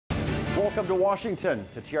Welcome to Washington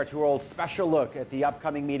to TRT World's special look at the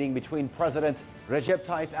upcoming meeting between Presidents Recep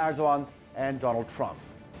Tayyip Erdogan and Donald Trump.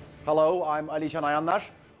 Hello, I'm Alican Ayanlar.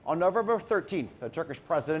 On November 13th, the Turkish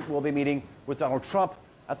president will be meeting with Donald Trump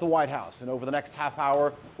at the White House. And over the next half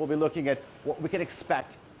hour, we'll be looking at what we can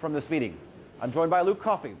expect from this meeting. I'm joined by Luke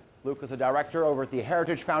Coffey. Luke is a director over at the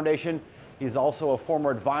Heritage Foundation. He's also a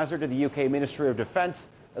former advisor to the UK Ministry of Defense,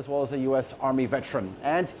 as well as a U.S. Army veteran.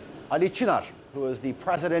 And Ali Çınar, who is the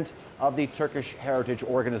president of the Turkish Heritage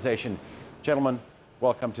Organization. Gentlemen,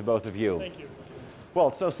 welcome to both of you. Thank you. Well,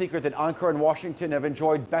 it's no secret that Ankara and Washington have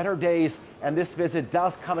enjoyed better days, and this visit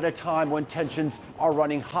does come at a time when tensions are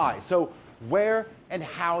running high. So where and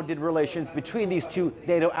how did relations between these two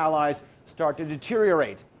NATO allies start to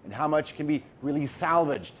deteriorate, and how much can be really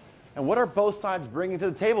salvaged? And what are both sides bringing to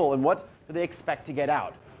the table, and what do they expect to get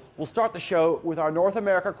out? We'll start the show with our North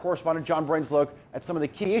America correspondent John Brain's look at some of the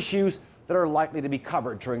key issues that are likely to be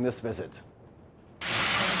covered during this visit.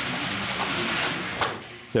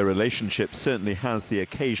 Their relationship certainly has the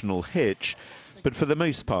occasional hitch, but for the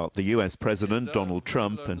most part, the US President Donald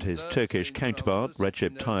Trump and his Turkish counterpart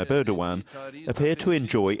Recep Tayyip Erdogan appear to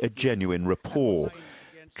enjoy a genuine rapport.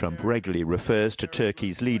 Trump regularly refers to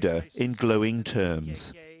Turkey's leader in glowing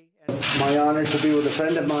terms. My honor to be with a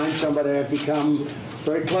friend of mine, somebody I've become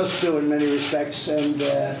very close to in many respects, and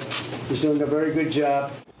he's doing a very good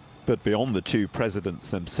job. But beyond the two presidents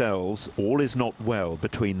themselves, all is not well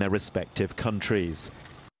between their respective countries.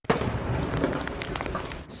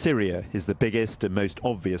 Syria is the biggest and most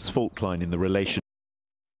obvious fault line in the relationship,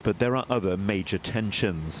 but there are other major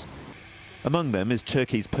tensions. Among them is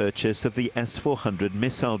Turkey's purchase of the S-400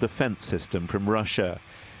 missile defense system from Russia.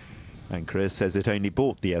 Ankara says it only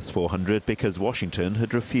bought the S-400 because Washington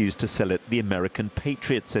had refused to sell it the American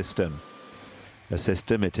Patriot system. A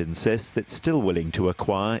system it insists it's still willing to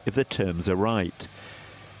acquire if the terms are right.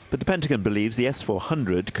 But the Pentagon believes the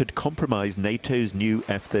S-400 could compromise NATO's new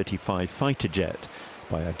F-35 fighter jet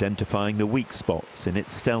by identifying the weak spots in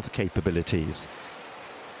its stealth capabilities.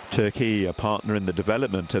 Turkey, a partner in the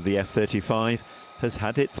development of the F-35, has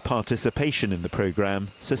had its participation in the program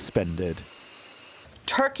suspended.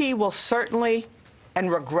 Turkey will certainly and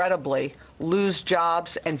regrettably lose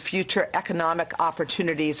jobs and future economic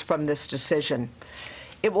opportunities from this decision.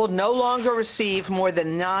 It will no longer receive more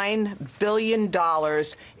than $9 billion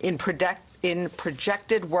in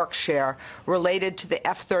projected work share related to the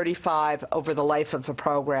F-35 over the life of the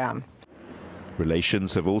program.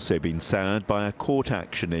 Relations have also been soured by a court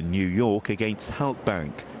action in New York against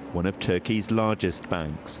Halkbank, one of Turkey's largest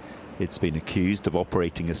banks. It's been accused of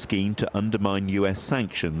operating a scheme to undermine US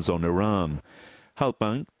sanctions on Iran.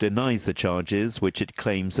 Halkbank denies the charges, which it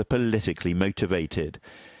claims are politically motivated.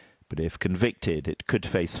 But if convicted, it could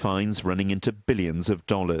face fines running into billions of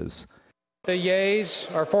dollars. The yeas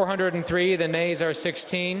are 403, the nays are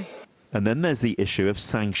 16. And then there's the issue of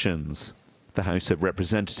sanctions. The House of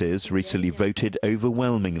Representatives recently voted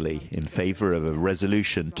overwhelmingly in favor of a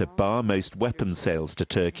resolution to bar most weapons sales to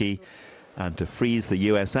Turkey and to freeze the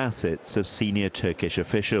US assets of senior Turkish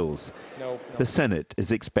officials. The Senate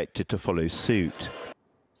is expected to follow suit.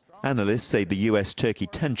 Analysts say the US-Turkey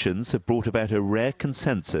tensions have brought about a rare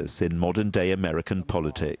consensus in modern-day American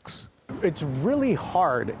politics. It's really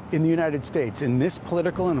hard in the United States, in this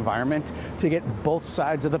political environment, to get both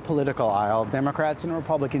sides of the political aisle, Democrats and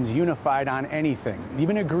Republicans, unified on anything,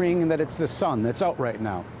 even agreeing that it's the sun that's out right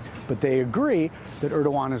now. But they agree that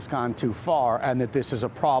Erdogan has gone too far and that this is a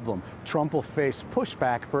problem. Trump will face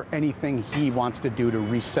pushback for anything he wants to do to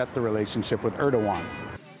reset the relationship with Erdogan.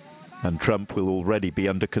 And Trump will already be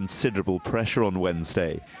under considerable pressure on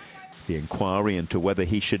Wednesday. The inquiry into whether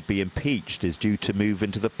he should be impeached is due to move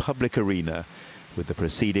into the public arena, with the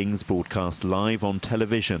proceedings broadcast live on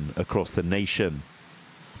television across the nation.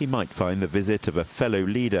 He might find the visit of a fellow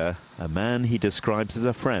leader, a man he describes as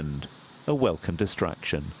a friend, a welcome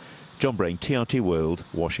distraction. John Brain, TRT World,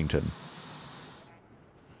 Washington.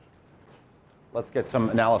 Let's get some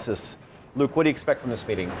analysis. Luke, what do you expect from this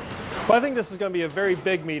meeting? Well, I think this is going to be a very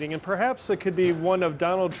big meeting, and perhaps it could be one of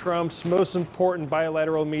Donald Trump's most important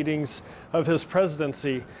bilateral meetings of his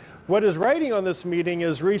presidency. What is riding on this meeting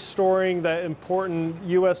is restoring that important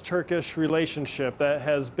U.S.-Turkish relationship that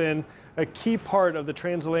has been a key part of the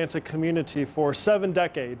transatlantic community for 7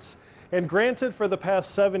 decades. And granted, for the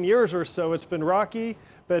past 7 years or so, it's been rocky,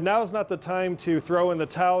 but now's not the time to throw in the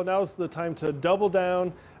towel. Now's the time to double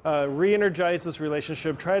down, re-energize this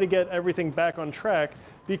relationship, try to get everything back on track,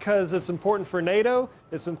 because it's important for NATO,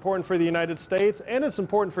 it's important for the United States, and it's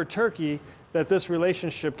important for Turkey that this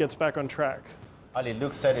relationship gets back on track. Ali,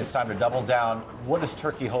 Luke said it's time to double down. What is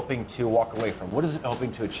Turkey hoping to walk away from? What is it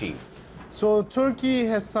hoping to achieve? So Turkey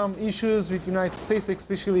has some issues with United States,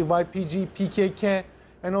 especially YPG, PKK,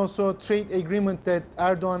 and also trade agreement that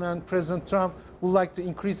Erdogan and President Trump would like to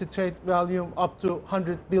increase the trade volume up to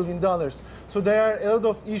 $100 billion. So there are a lot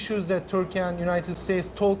of issues that Turkey and United States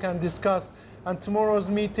talk and discuss. And tomorrow's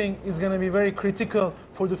meeting is going to be very critical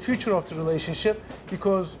for the future of the relationship,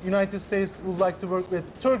 because United States would like to work with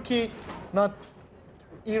Turkey, not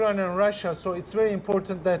Iran and Russia. So it's very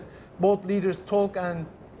important that both leaders talk and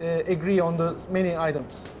agree on the many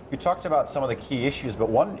items. You talked about some of the key issues, but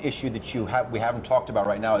one issue that we haven't talked about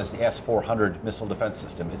right now is the S-400 missile defense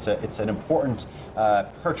system. It's an important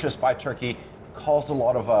purchase by Turkey, caused a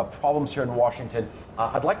lot of problems here in Washington.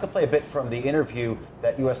 I'd like to play a bit from the interview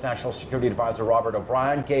that U.S. National Security Advisor Robert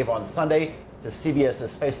O'Brien gave on Sunday to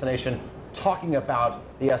CBS's Face the Nation, talking about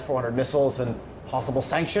the S-400 missiles and possible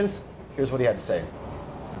sanctions. Here's what he had to say.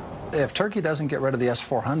 If Turkey doesn't get rid of the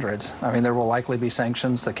S-400, I mean, there will likely be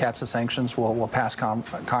sanctions. The CAATSA sanctions will pass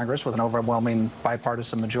Congress with an overwhelming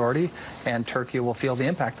bipartisan majority, and Turkey will feel the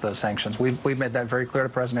impact of those sanctions. We've made that very clear to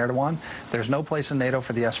President Erdogan. There's no place in NATO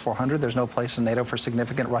for the S-400. There's no place in NATO for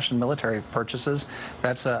significant Russian military purchases.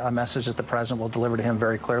 That's a message that the President will deliver to him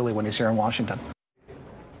very clearly when he's here in Washington.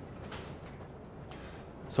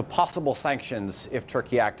 So possible sanctions if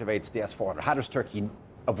Turkey activates the S-400. How does Turkey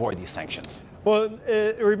avoid these sanctions? Well,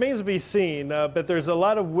 it remains to be seen, but there's a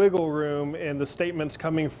lot of wiggle room in the statements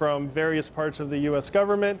coming from various parts of the U.S.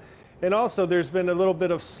 government. And also there's been a little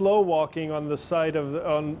bit of slow walking on the side of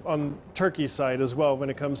on Turkey's side as well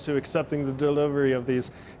when it comes to accepting the delivery of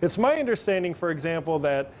these. It's my understanding, for example,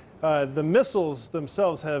 that the missiles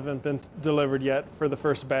themselves haven't been delivered yet for the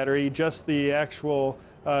first battery, just the actual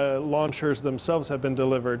launchers themselves have been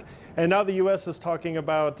delivered. And now the U.S. is talking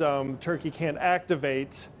about Turkey can't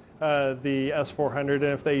activate the S-400, and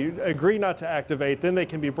if they agree not to activate, then they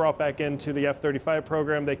can be brought back into the F-35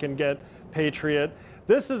 program. They can get Patriot.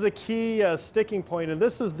 This is a key sticking point, and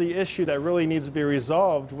this is the issue that really needs to be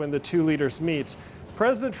resolved when the two leaders meet.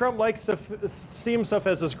 President Trump likes to see himself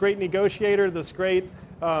as this great negotiator, this great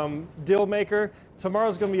deal maker.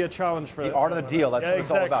 Tomorrow's going to be a challenge for the art of the deal. That's what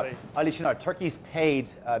it's all about. Exactly. Turkey's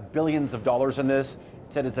paid billions of dollars in this.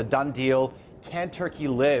 It said it's a done deal. Can Turkey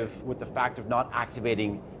live with the fact of not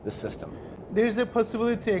activating the system? There's a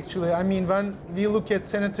possibility, actually. I mean, when we look at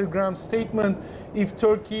Senator Graham's statement, if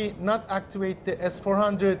Turkey not activate the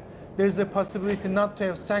S-400, there's a possibility not to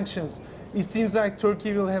have sanctions. It seems like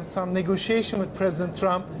Turkey will have some negotiation with President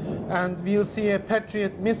Trump, and we'll see a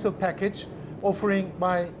Patriot missile package offering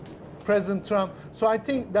by President Trump. So I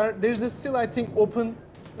think there's still, I think, open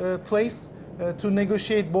place to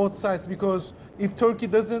negotiate both sides, because if Turkey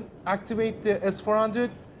doesn't activate the S-400,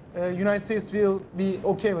 United States will be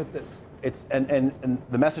okay with this. And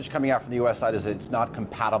the message coming out from the U.S. side is it's not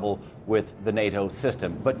compatible with the NATO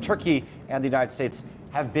system. But Turkey and the United States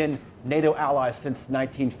have been NATO allies since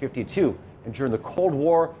 1952. And during the Cold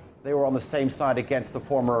War, they were on the same side against the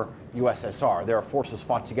former USSR. Their forces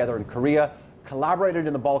fought together in Korea, collaborated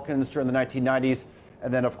in the Balkans during the 1990s,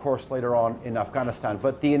 and then, of course, later on in Afghanistan.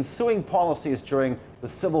 But the ensuing policies during the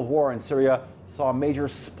civil war in Syria saw a major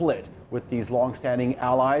split with these long-standing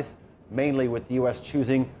allies, mainly with the U.S.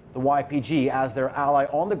 choosing the YPG as their ally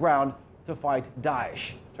on the ground to fight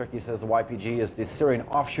Daesh. Turkey says the YPG is the Syrian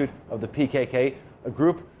offshoot of the PKK, a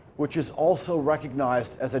group which is also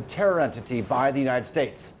recognized as a terror entity by the United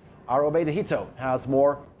States. Our Obey Hito has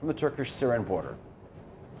more from the Turkish-Syrian border.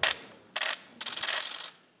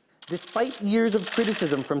 Despite years of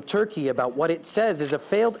criticism from Turkey about what it says is a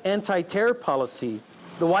failed anti-terror policy,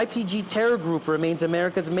 the YPG terror group remains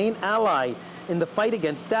America's main ally in the fight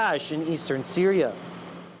against Daesh in eastern Syria.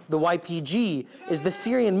 The YPG is the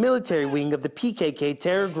Syrian military wing of the PKK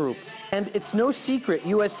terror group. And it's no secret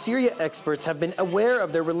U.S. Syria experts have been aware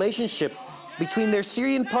of their relationship between their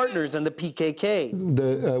Syrian partners and the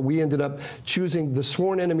PKK. We ended up choosing the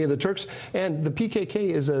sworn enemy of the Turks, and the PKK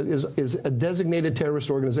is a designated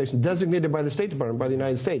terrorist organization, designated by the State Department, by the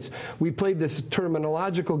United States. We played this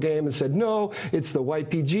terminological game and said, no, it's the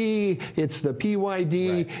YPG, it's the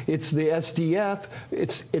PYD, right. It's the SDF,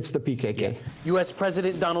 it's the PKK. Yeah. U.S.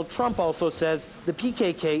 President Donald Trump also says the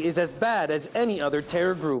PKK is as bad as any other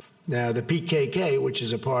terror group. Now, the PKK, which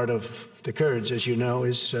is a part of the Kurds, as you know,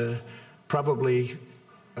 is probably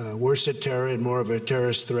worse at terror and more of a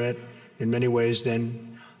terrorist threat in many ways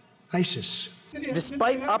than ISIS.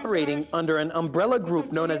 Despite operating under an umbrella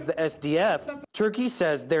group known as the SDF, Turkey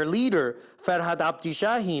says their leader, Ferhat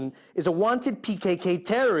Abdishahin, is a wanted PKK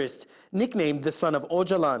terrorist, nicknamed the Son of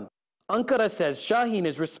Öcalan. Ankara says Shahin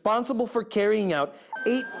is responsible for carrying out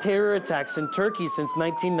 8 terror attacks in Turkey since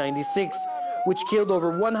 1996, which killed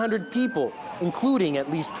over 100 people, including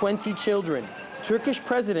at least 20 children. Turkish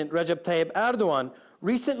President Recep Tayyip Erdogan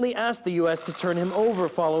recently asked the U.S. to turn him over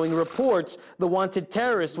following reports the wanted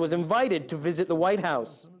terrorist was invited to visit the White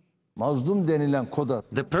House.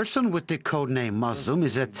 The person with the codename Mazlum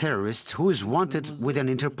is a terrorist who is wanted with an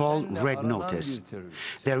Interpol red notice.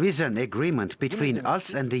 There is an agreement between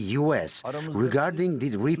us and the U.S. regarding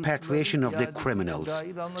the repatriation of the criminals.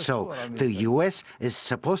 So the U.S. is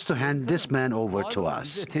supposed to hand this man over to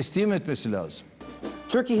us.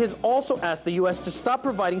 Turkey has also asked the U.S. to stop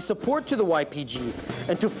providing support to the YPG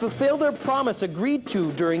and to fulfill their promise agreed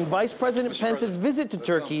to during Vice President Pence's visit to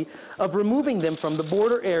Turkey of removing them from the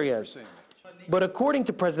border areas. But according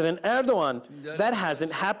to President Erdogan, that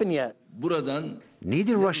hasn't happened yet.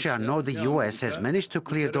 Neither Russia nor the U.S. has managed to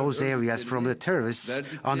clear those areas from the terrorists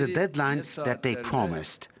on the deadline that they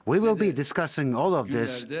promised. We will be discussing all of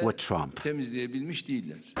this with Trump.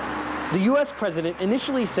 The U.S. president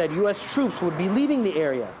initially said U.S. troops would be leaving the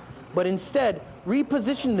area, but instead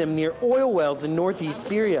repositioned them near oil wells in northeast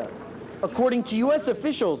Syria. According to U.S.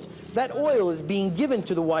 officials, that oil is being given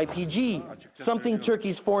to the YPG, something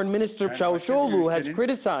Turkey's Foreign Minister Çavuşoğlu has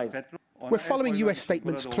criticized. We're following US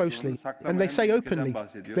statements closely, and they say openly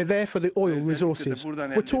they're there for the oil resources.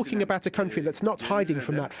 We're talking about a country that's not hiding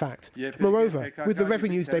from that fact. Moreover, with the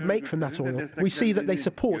revenues they make from that oil, we see that they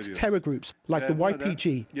support terror groups like the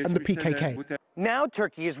YPG and the PKK. Now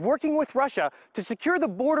Turkey is working with Russia to secure the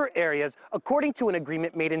border areas according to an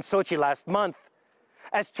agreement made in Sochi last month.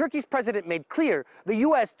 As Turkey's president made clear, the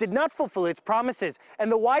U.S. did not fulfill its promises,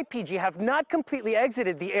 and the YPG have not completely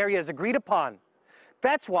exited the areas agreed upon.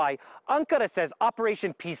 That's why Ankara says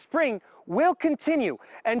Operation Peace Spring will continue,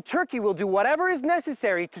 and Turkey will do whatever is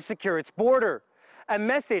necessary to secure its border. A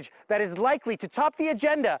message that is likely to top the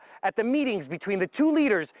agenda at the meetings between the two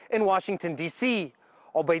leaders in Washington, D.C.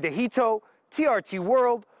 Obeyde Hito, TRT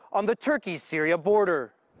World, on the Turkey-Syria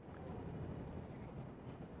border.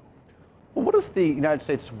 Well, what does the United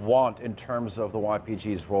States want in terms of the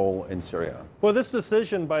YPG's role in Syria? Well, this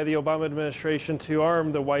decision by the Obama administration to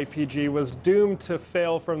arm the YPG was doomed to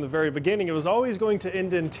fail from the very beginning. It was always going to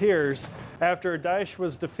end in tears after Daesh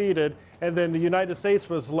was defeated, and then the United States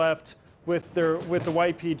was left with the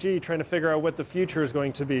YPG trying to figure out what the future is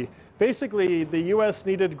going to be. Basically, the U.S.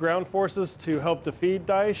 needed ground forces to help defeat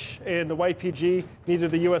Daesh, and the YPG needed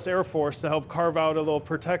the U.S. Air Force to help carve out a little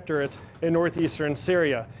protectorate in northeastern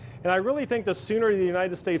Syria. And I really think the sooner the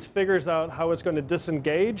United States figures out how it's going to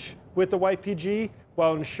disengage with the YPG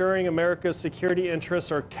while ensuring America's security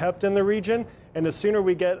interests are kept in the region, and the sooner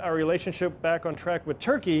we get our relationship back on track with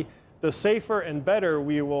Turkey, the safer and better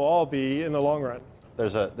we will all be in the long run.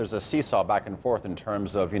 There's a seesaw back and forth in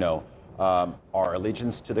terms of, our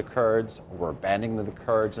allegiance to the Kurds. We're abandoning the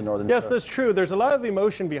Kurds in northern Syria. Yes, that's true. There's a lot of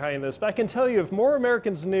emotion behind this. But I can tell you, if more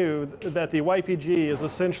Americans knew that the YPG is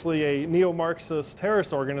essentially a neo-Marxist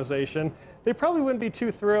terrorist organization, they probably wouldn't be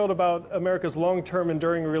too thrilled about America's long-term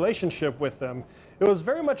enduring relationship with them. It was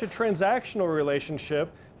very much a transactional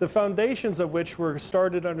relationship, the foundations of which were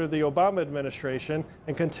started under the Obama administration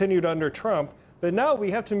and continued under Trump. But now we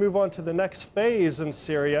have to move on to the next phase in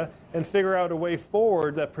Syria and figure out a way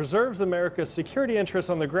forward that preserves America's security interests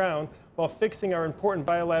on the ground while fixing our important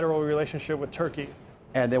bilateral relationship with Turkey.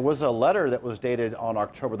 And there was a letter that was dated on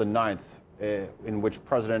October the 9th in which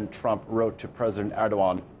President Trump wrote to President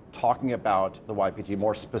Erdogan talking about the YPG,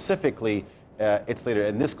 more specifically its leader.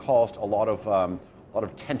 And this caused a lot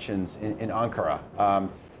of tensions in Ankara.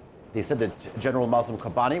 They said that General Mazlum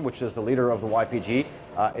Kobani, which is the leader of the YPG,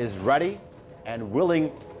 is ready and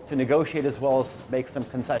willing to negotiate as well as make some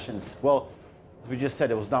concessions. Well, as we just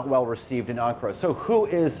said, it was not well received in Ankara. So who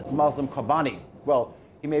is Mazlum Kobani? Well,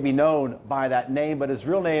 he may be known by that name, but his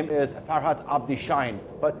real name is Ferhat Abdishahin.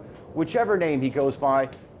 But whichever name he goes by,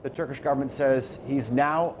 the Turkish government says he's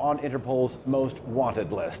now on Interpol's most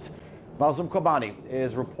wanted list. Mazlum Kobani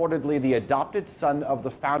is reportedly the adopted son of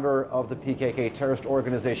the founder of the PKK terrorist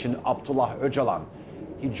organization, Abdullah Öcalan.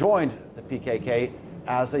 He joined the PKK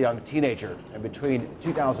as a young teenager, and between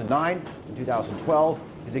 2009 and 2012,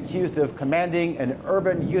 he's accused of commanding an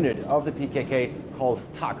urban unit of the PKK called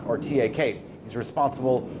TAK, or TAK. He's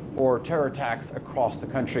responsible for terror attacks across the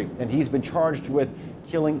country, and he's been charged with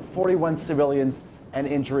killing 41 civilians and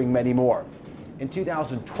injuring many more. In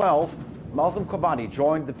 2012, Mazlum Kobani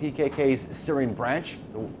joined the PKK's Syrian branch,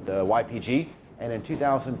 the YPG, and in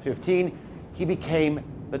 2015, he became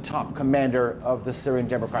the top commander of the Syrian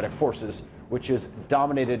Democratic Forces, which is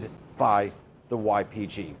dominated by the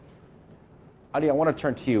YPG. Ali, I want to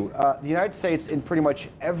turn to you. The United States, in pretty much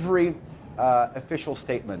every official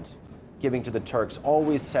statement giving to the Turks,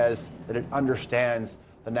 always says that it understands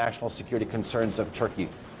the national security concerns of Turkey.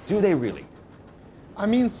 Do they really? I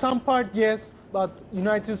mean, some part, yes, but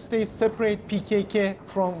United States separate PKK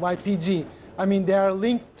from YPG. I mean, they are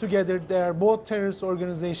linked together. They are both terrorist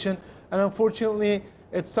organizations. And unfortunately,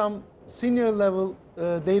 at some senior level,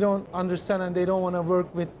 they don't understand and they don't want to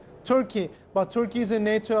work with Turkey. But Turkey is a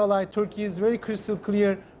NATO ally. Turkey is very crystal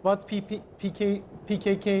clear what PKK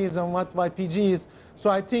is and what YPG is. So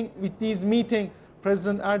I think with these meetings,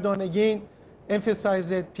 President Erdogan again emphasized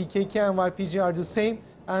that PKK and YPG are the same,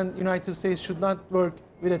 and United States should not work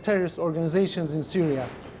with the terrorist organizations in Syria.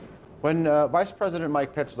 When Vice President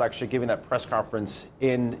Mike Pence was actually giving that press conference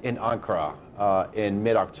in Ankara in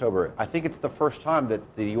mid-October, I think it's the first time that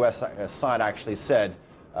the U.S. side actually said,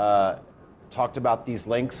 talked about these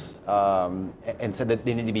links and said that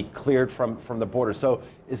they need to be cleared from the border. So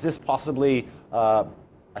is this possibly a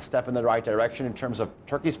step in the right direction in terms of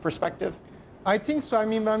Turkey's perspective? I think so. I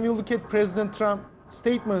mean, when you look at President Trump's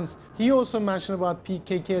statements, he also mentioned about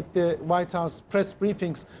PKK at the White House press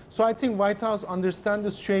briefings. So I think White House understands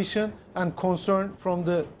the situation and concern from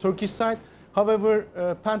the Turkish side. However,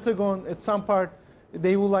 Pentagon, at some part,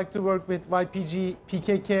 they would like to work with YPG,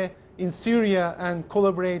 PKK in Syria and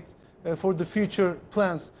collaborate for the future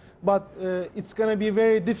plans. But it's going to be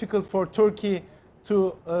very difficult for Turkey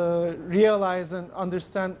to realize and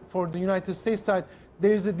understand for the United States side.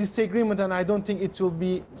 There is a disagreement, and I don't think it will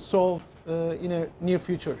be solved in a near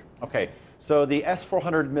future. Okay, so the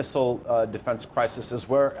S-400 missile defense crisis is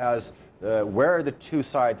where the two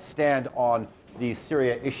sides stand on the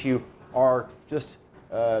Syria issue are just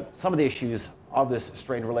some of the issues of this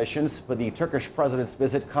strained relations. But the Turkish president's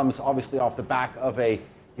visit comes obviously off the back of a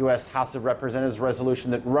U.S. House of Representatives resolution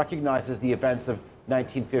that recognizes the events of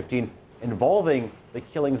 1915 involving the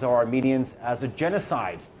killings of Armenians as a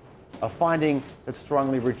genocide, a finding that's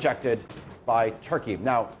strongly rejected by Turkey.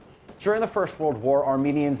 Now, during the First World War,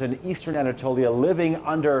 Armenians in eastern Anatolia living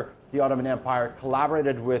under the Ottoman Empire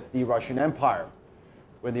collaborated with the Russian Empire.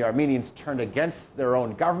 When the Armenians turned against their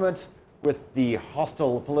own government with the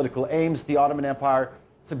hostile political aims, the Ottoman Empire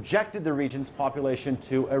subjected the region's population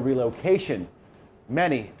to a relocation.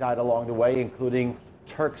 Many died along the way, including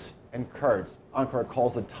Turks and Kurds. Ankara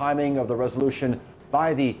calls the timing of the resolution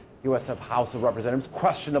by the U.S. House of Representatives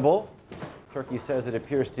questionable. Turkey says it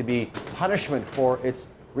appears to be punishment for its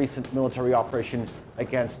recent military operation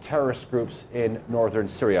against terrorist groups in northern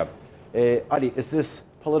Syria. Ali, is this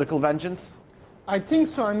political vengeance? I think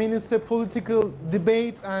so. I mean, it's a political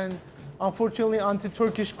debate, and unfortunately,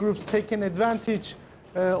 anti-Turkish groups taken advantage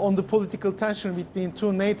on the political tension between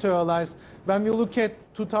two NATO allies. When we look at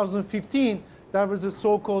 2015, there was a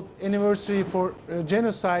so-called anniversary for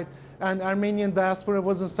genocide, and Armenian diaspora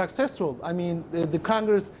wasn't successful. I mean, the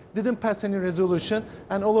Congress didn't pass any resolution,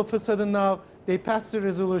 and all of a sudden now they passed the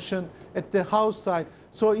resolution at the House side.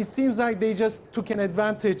 So it seems like they just took an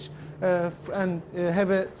advantage and have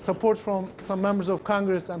a support from some members of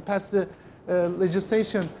Congress and passed the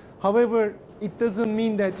legislation. However, it doesn't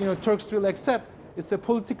mean that Turks will accept. It's a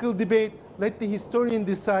political debate. Let the historian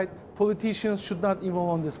decide. Politicians should not involve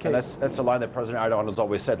on this case. And that's a line that President Erdogan has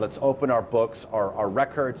always said. Let's open our books, our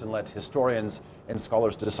records, and let historians and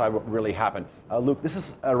scholars decide what really happened. Luke, this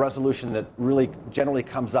is a resolution that really generally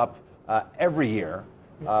comes up every year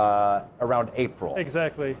around April.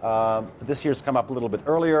 Exactly. This year's come up a little bit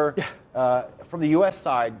earlier. From the U.S.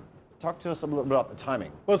 side, talk to us a little bit about the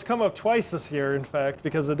timing. Well, it's come up twice this year, in fact,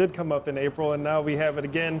 because it did come up in April, and now we have it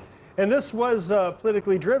again. And this was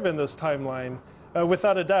politically driven, this timeline.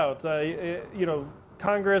 Without a doubt,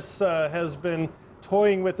 Congress has been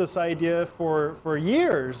toying with this idea for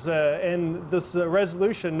years, and this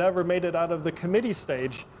resolution never made it out of the committee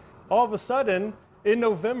stage. All of a sudden, in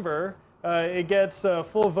November, it gets a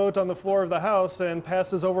full vote on the floor of the House and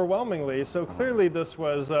passes overwhelmingly. So clearly this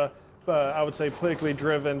was, I would say, politically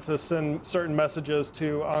driven to send certain messages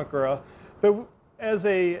to Ankara. But as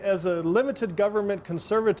a limited government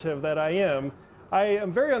conservative that I am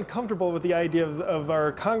very uncomfortable with the idea of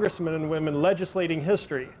our congressmen and women legislating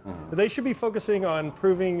history. They should be focusing on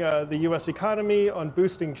improving the U.S. economy, on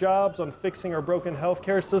boosting jobs, on fixing our broken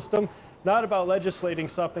healthcare system, not about legislating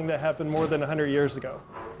something that happened more than 100 years ago.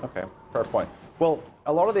 Okay, fair point. Well,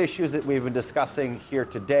 a lot of the issues that we've been discussing here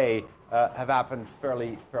today have happened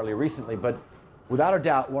fairly recently, but without a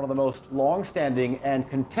doubt, one of the most long-standing and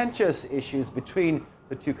contentious issues between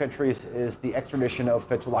the two countries is the extradition of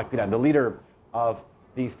Fethullah Gülen, the leader of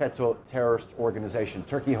the FETÖ terrorist organization.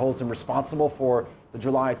 Turkey holds him responsible for the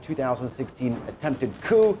July 2016 attempted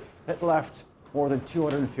coup that left more than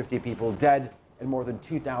 250 people dead and more than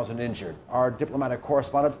 2,000 injured. Our diplomatic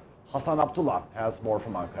correspondent Hasan Abdullah has more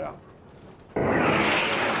from Ankara.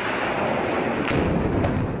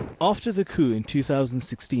 After the coup in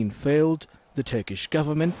 2016 failed, the Turkish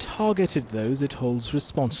government targeted those it holds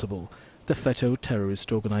responsible, the FETÖ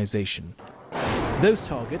terrorist organization. Those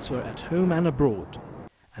targets were at home and abroad,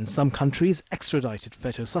 and some countries extradited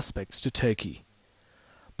FETÖ suspects to Turkey.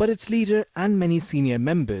 But its leader and many senior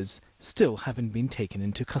members still haven't been taken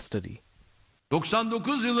into custody.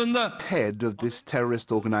 The head of this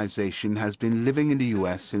terrorist organization has been living in the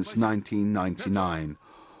US since 1999.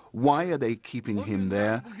 Why are they keeping him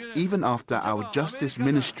there, even after our Justice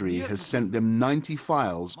Ministry has sent them 90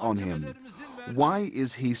 files on him? Why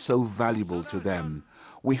is he so valuable to them?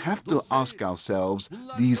 We have to ask ourselves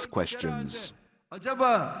these questions.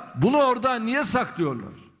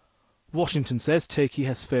 Washington says Turkey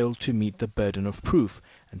has failed to meet the burden of proof,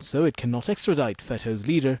 and so it cannot extradite FETÖ's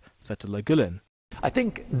leader, Fethullah Gülen. I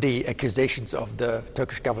think the accusations of the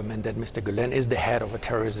Turkish government that Mr. Gülen is the head of a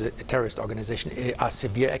terrorist organization are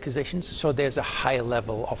severe accusations, so there's a high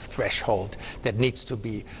level of threshold that needs to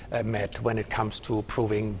be met when it comes to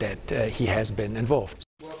proving that he has been involved.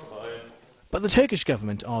 But the Turkish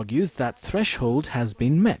government argues that threshold has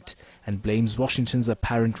been met and blames Washington's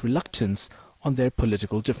apparent reluctance on their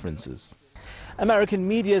political differences. American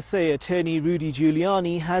media say attorney Rudy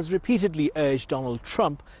Giuliani has repeatedly urged Donald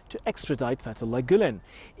Trump to extradite Fethullah Gülen.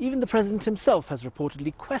 Even the president himself has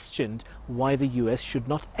reportedly questioned why the US should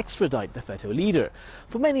not extradite the FETÖ leader.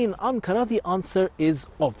 For many in Ankara, the answer is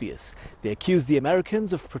obvious. They accuse the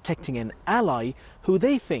Americans of protecting an ally who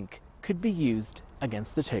they think could be used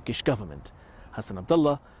against the Turkish government. Hassan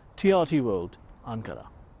Abdullah, TRT World, Ankara.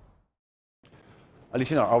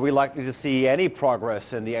 Alican, are we likely to see any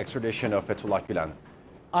progress in the extradition of Fethullah Gülen?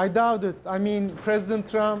 I doubt it. I mean, President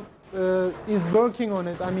Trump is working on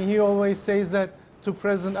it. I mean, he always says that to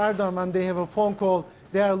President Erdogan, and they have a phone call,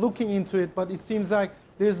 they are looking into it, but it seems like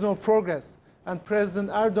there's no progress. And President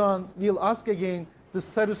Erdogan will ask again the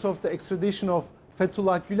status of the extradition of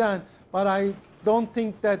Fethullah Gülen, but I don't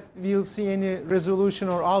think that we'll see any resolution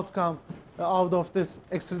or outcome out of this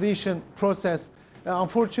extradition process.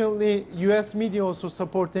 Unfortunately, US media also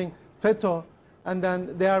supporting FETÖ, and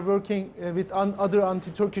then they are working with other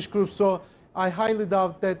anti-Turkish groups, so I highly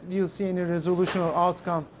doubt that we'll see any resolution or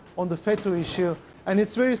outcome on the FETÖ issue. And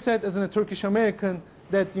it's very sad as a Turkish American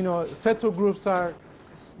that, you know, FETÖ groups are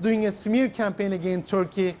doing a smear campaign against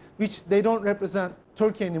Turkey, which they don't represent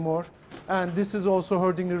Turkey anymore, and this is also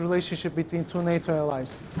hurting the relationship between two NATO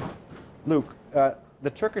allies. Luke, the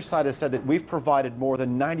Turkish side has said that we've provided more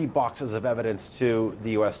than 90 boxes of evidence to the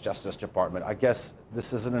U.S. Justice Department. I guess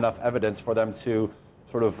this isn't enough evidence for them to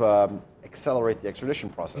sort of accelerate the extradition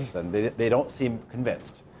process then. They don't seem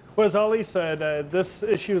convinced. Well, as Ali said, this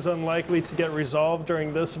issue is unlikely to get resolved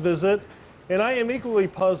during this visit. And I am equally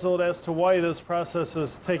puzzled as to why this process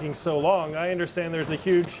is taking so long. I understand there's a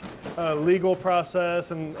huge legal process,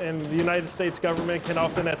 and the United States government can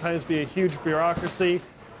often at times be a huge bureaucracy.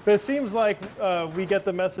 But it seems like we get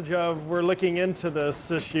the message of we're looking into this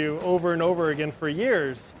issue over and over again for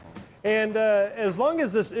years. And as long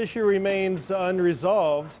as this issue remains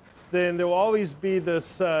unresolved, then there will always be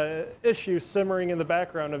this issue simmering in the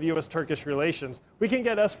background of U.S.-Turkish relations. We can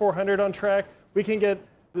get S-400 on track, we can get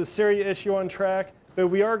the Syria issue on track, but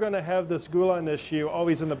we are going to have this Gulen issue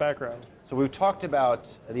always in the background. So we've talked about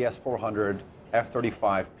the S-400,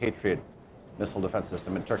 F-35 Patriot missile defense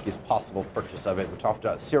system and Turkey's possible purchase of it. We talked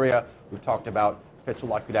about Syria. We've talked about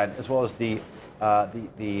Fethullah Gülen, as well as the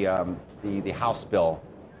House bill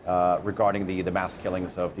regarding the mass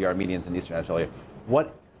killings of the Armenians in Eastern Anatolia.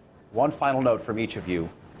 One final note from each of you.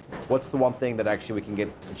 What's the one thing that actually we can get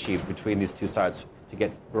achieved between these two sides to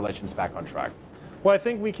get relations back on track? Well, I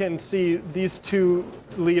think we can see these two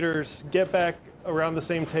leaders get back around the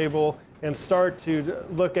same table and start to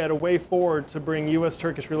look at a way forward to bring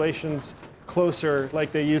U.S.-Turkish relations closer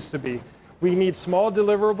like they used to be. We need small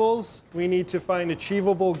deliverables. We need to find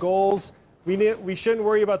achievable goals. We shouldn't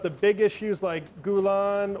worry about the big issues like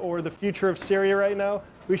Gulen or the future of Syria right now.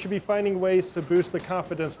 We should be finding ways to boost the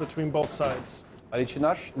confidence between both sides.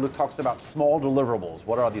 Alican, Luke talks about small deliverables.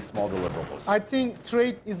 What are these small deliverables? I think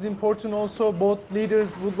trade is important also. Both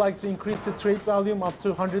leaders would like to increase the trade volume up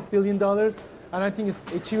to $100 billion, and I think it's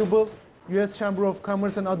achievable. U.S. Chamber of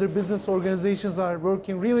Commerce and other business organizations are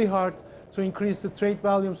working really hard to increase the trade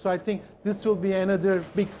volume, so I think this will be another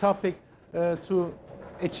big topic to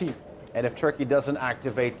achieve. And if Turkey doesn't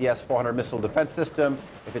activate the S-400 missile defense system,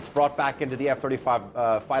 if it's brought back into the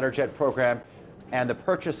F-35 fighter jet program, and the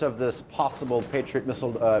purchase of this possible Patriot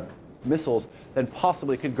missiles, then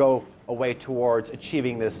possibly could go a way towards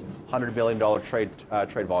achieving this $100 billion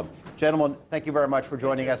trade volume. Gentlemen, thank you very much for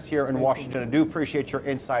joining us here in Washington. I do appreciate your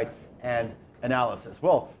insight and analysis.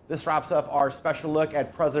 Well, this wraps up our special look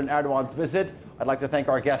at President Erdogan's visit. I'd like to thank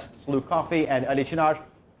our guests, Luke Coffey and Ali Chinar,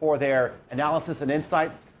 for their analysis and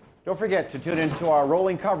insight. Don't forget to tune into our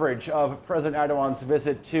rolling coverage of President Erdogan's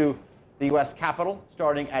visit to the U.S. Capitol,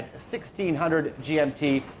 starting at 1600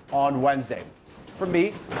 GMT on Wednesday. From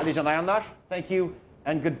me, Alican Ayanlar, thank you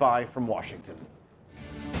and goodbye from Washington.